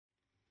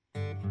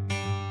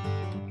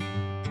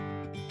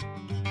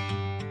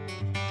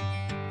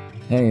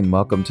Hey, and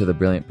welcome to the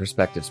Brilliant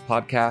Perspectives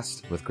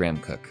podcast with Graham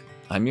Cook.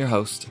 I'm your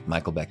host,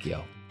 Michael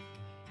Becchio.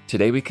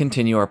 Today we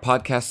continue our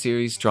podcast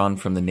series drawn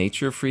from the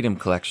Nature of Freedom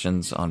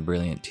collections on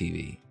Brilliant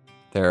TV.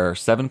 There are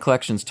 7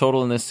 collections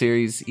total in this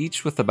series,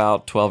 each with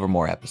about 12 or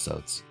more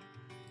episodes.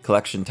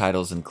 Collection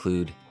titles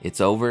include It's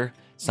Over,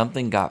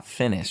 Something Got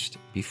Finished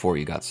Before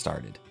You Got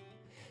Started,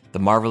 The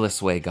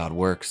Marvelous Way God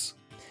Works,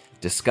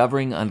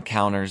 Discovering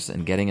Uncounters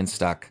and Getting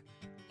Unstuck,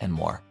 and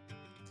more.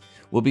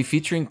 We'll be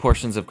featuring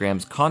portions of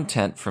Graham's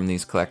content from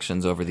these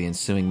collections over the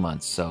ensuing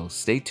months, so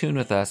stay tuned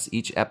with us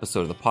each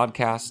episode of the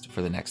podcast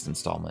for the next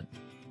installment.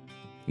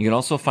 You can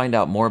also find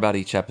out more about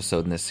each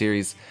episode in this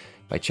series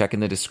by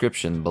checking the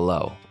description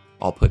below.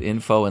 I'll put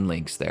info and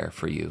links there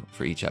for you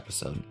for each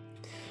episode.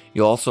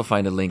 You'll also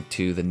find a link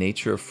to the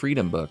Nature of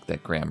Freedom book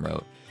that Graham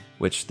wrote,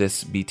 which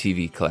this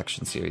BTV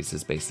collection series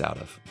is based out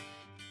of.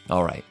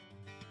 All right,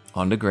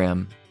 on to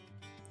Graham.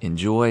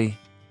 Enjoy,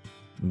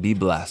 be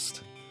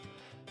blessed,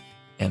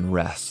 and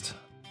rest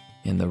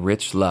in the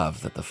rich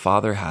love that the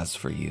Father has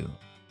for you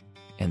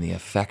and the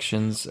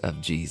affections of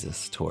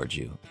Jesus towards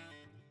you,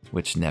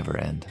 which never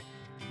end.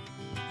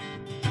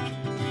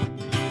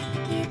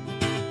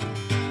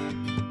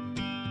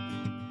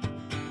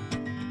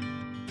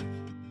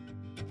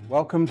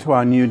 Welcome to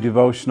our new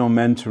devotional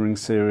mentoring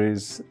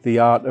series, The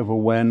Art of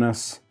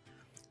Awareness,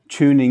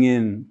 Tuning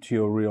In to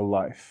Your Real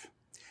Life.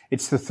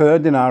 It's the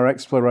third in our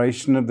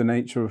exploration of the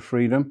nature of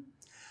freedom.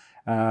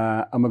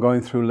 And we're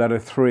going through letter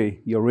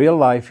 3. Your real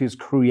life is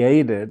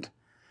created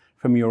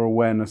from your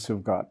awareness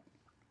of God.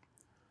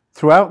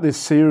 Throughout this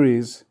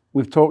series,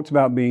 we've talked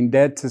about being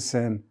dead to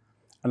sin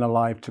and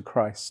alive to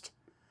Christ.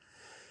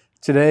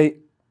 Today,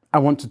 I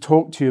want to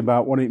talk to you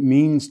about what it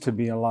means to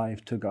be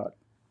alive to God.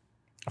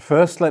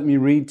 First, let me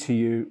read to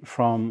you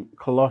from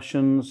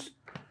Colossians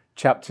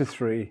chapter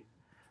 3,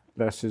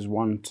 verses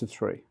 1 to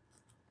 3. It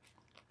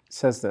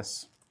says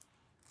this: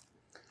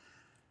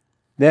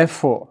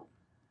 Therefore,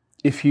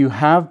 if you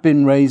have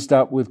been raised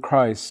up with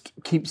Christ,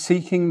 keep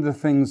seeking the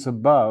things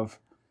above,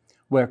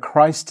 where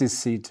Christ is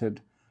seated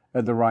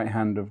at the right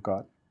hand of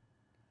God.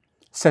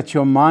 Set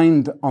your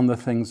mind on the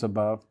things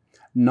above,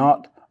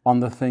 not on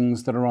the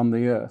things that are on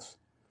the earth.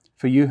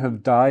 For you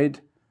have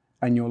died,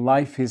 and your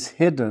life is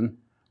hidden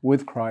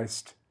with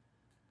Christ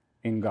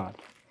in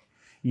God.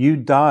 You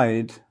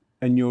died,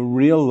 and your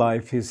real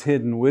life is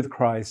hidden with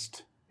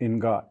Christ in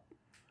God.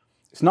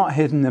 It's not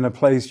hidden in a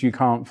place you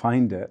can't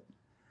find it.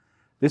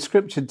 This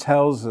scripture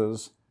tells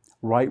us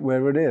right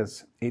where it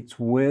is. It's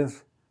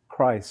with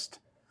Christ.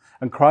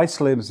 And Christ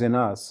lives in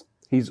us.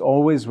 He's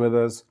always with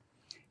us.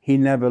 He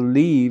never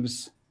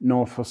leaves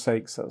nor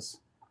forsakes us.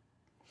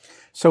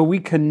 So we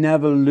can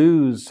never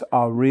lose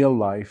our real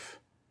life.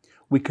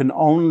 We can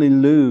only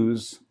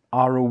lose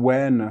our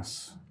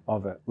awareness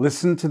of it.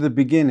 Listen to the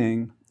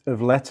beginning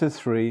of letter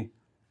 3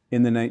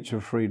 in the Nature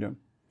of Freedom.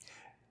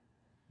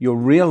 Your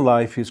real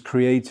life is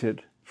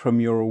created from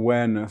your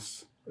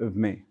awareness of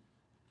me.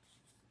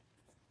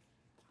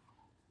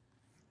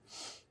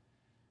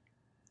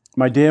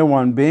 My dear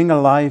one, being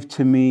alive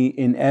to me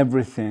in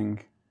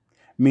everything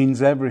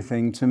means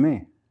everything to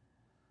me.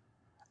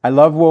 I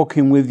love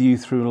walking with you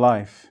through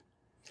life.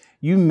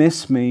 You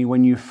miss me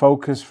when you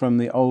focus from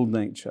the old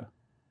nature.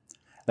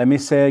 Let me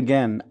say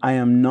again, I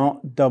am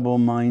not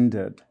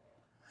double-minded.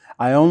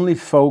 I only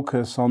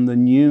focus on the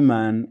new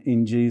man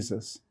in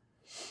Jesus.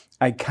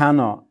 I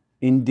cannot,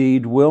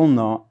 indeed will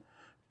not,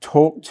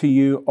 talk to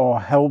you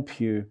or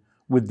help you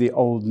with the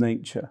old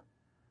nature.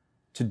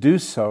 To do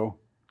so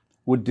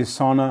would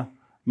dishonor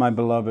my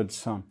beloved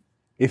Son.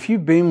 If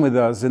you've been with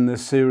us in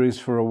this series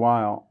for a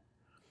while,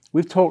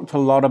 we've talked a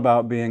lot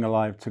about being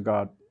alive to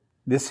God.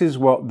 This is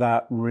what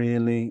that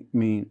really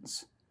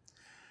means.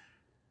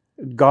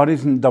 God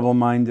isn't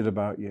double-minded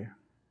about you,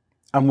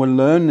 and we're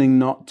learning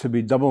not to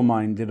be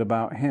double-minded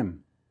about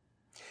Him.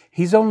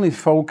 He's only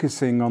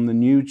focusing on the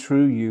new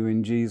true you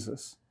in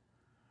Jesus.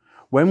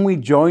 When we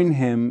join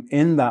Him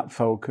in that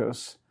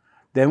focus,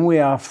 then we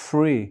are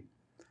free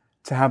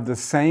to have the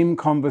same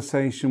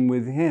conversation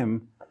with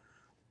Him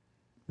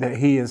that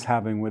He is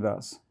having with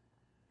us.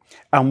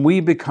 And we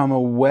become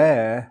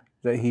aware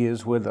that He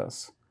is with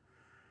us.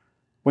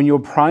 When your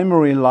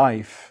primary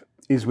life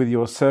is with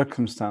your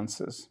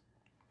circumstances,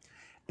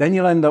 then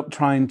you'll end up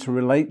trying to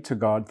relate to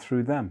God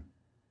through them.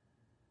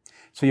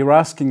 So you're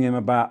asking Him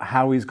about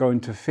how He's going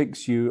to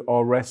fix you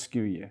or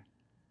rescue you.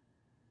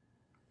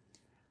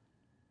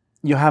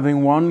 You're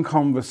having one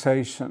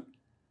conversation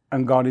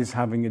and God is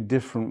having a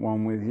different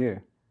one with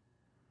you.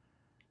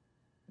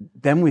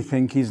 Then we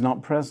think He's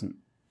not present,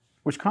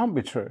 which can't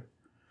be true,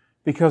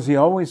 because He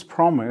always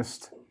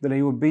promised that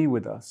He would be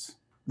with us.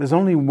 There's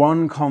only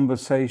one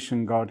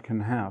conversation God can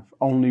have,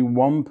 only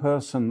one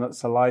person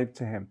that's alive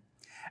to Him,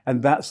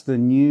 and that's the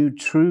new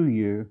true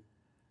you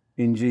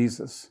in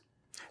Jesus.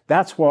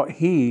 That's what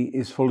He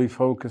is fully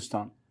focused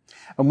on.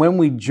 And when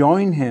we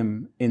join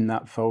Him in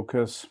that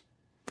focus,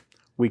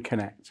 we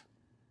connect.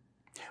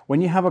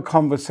 When you have a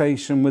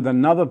conversation with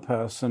another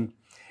person,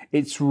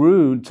 it's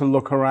rude to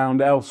look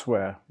around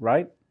elsewhere,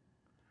 right?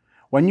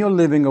 When you're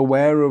living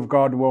aware of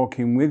God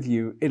walking with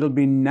you, it'll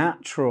be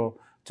natural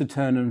to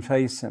turn and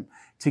face Him,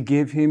 to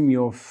give Him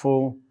your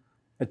full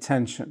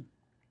attention.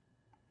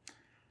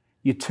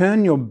 You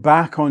turn your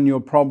back on your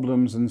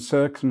problems and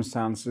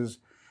circumstances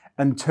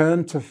and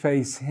turn to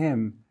face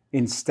Him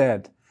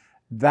instead.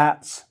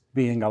 That's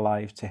being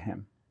alive to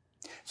Him.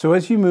 So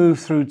as you move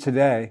through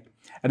today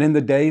and in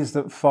the days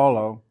that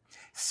follow,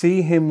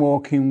 see Him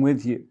walking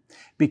with you.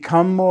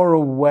 Become more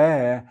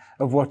aware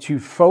of what you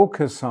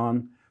focus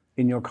on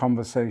in your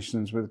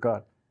conversations with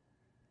God.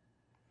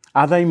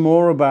 Are they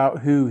more about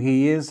who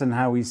He is and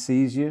how He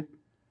sees you?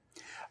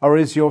 Or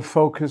is your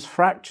focus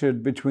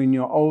fractured between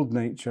your old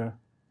nature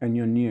and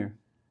your new?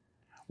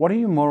 What are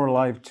you more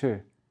alive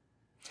to?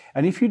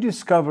 And if you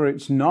discover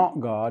it's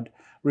not God,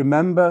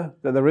 remember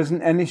that there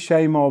isn't any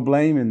shame or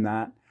blame in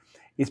that.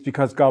 It's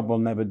because God will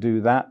never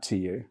do that to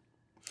you.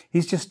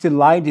 He's just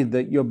delighted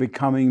that you're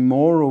becoming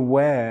more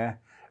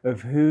aware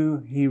of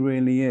who He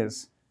really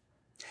is,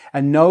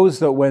 and knows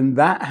that when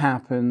that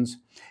happens,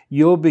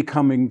 you'll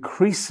become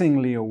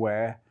increasingly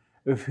aware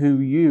of who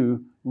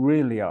you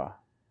really are.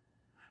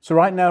 So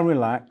right now,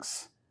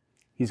 relax.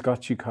 He's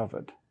got you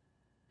covered.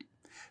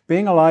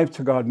 Being alive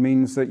to God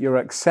means that you're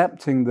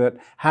accepting that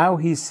how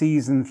He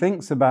sees and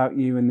thinks about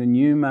you in the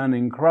new man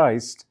in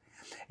Christ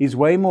is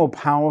way more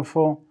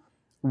powerful,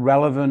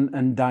 relevant,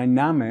 and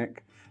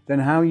dynamic than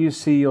how you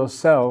see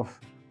yourself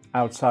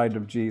outside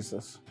of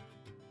Jesus.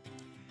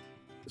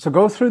 So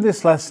go through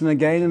this lesson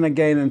again and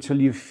again until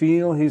you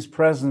feel His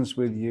presence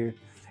with you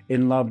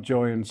in love,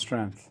 joy, and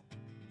strength.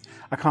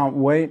 I can't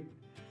wait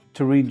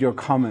to read your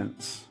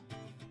comments.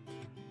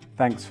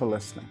 Thanks for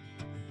listening.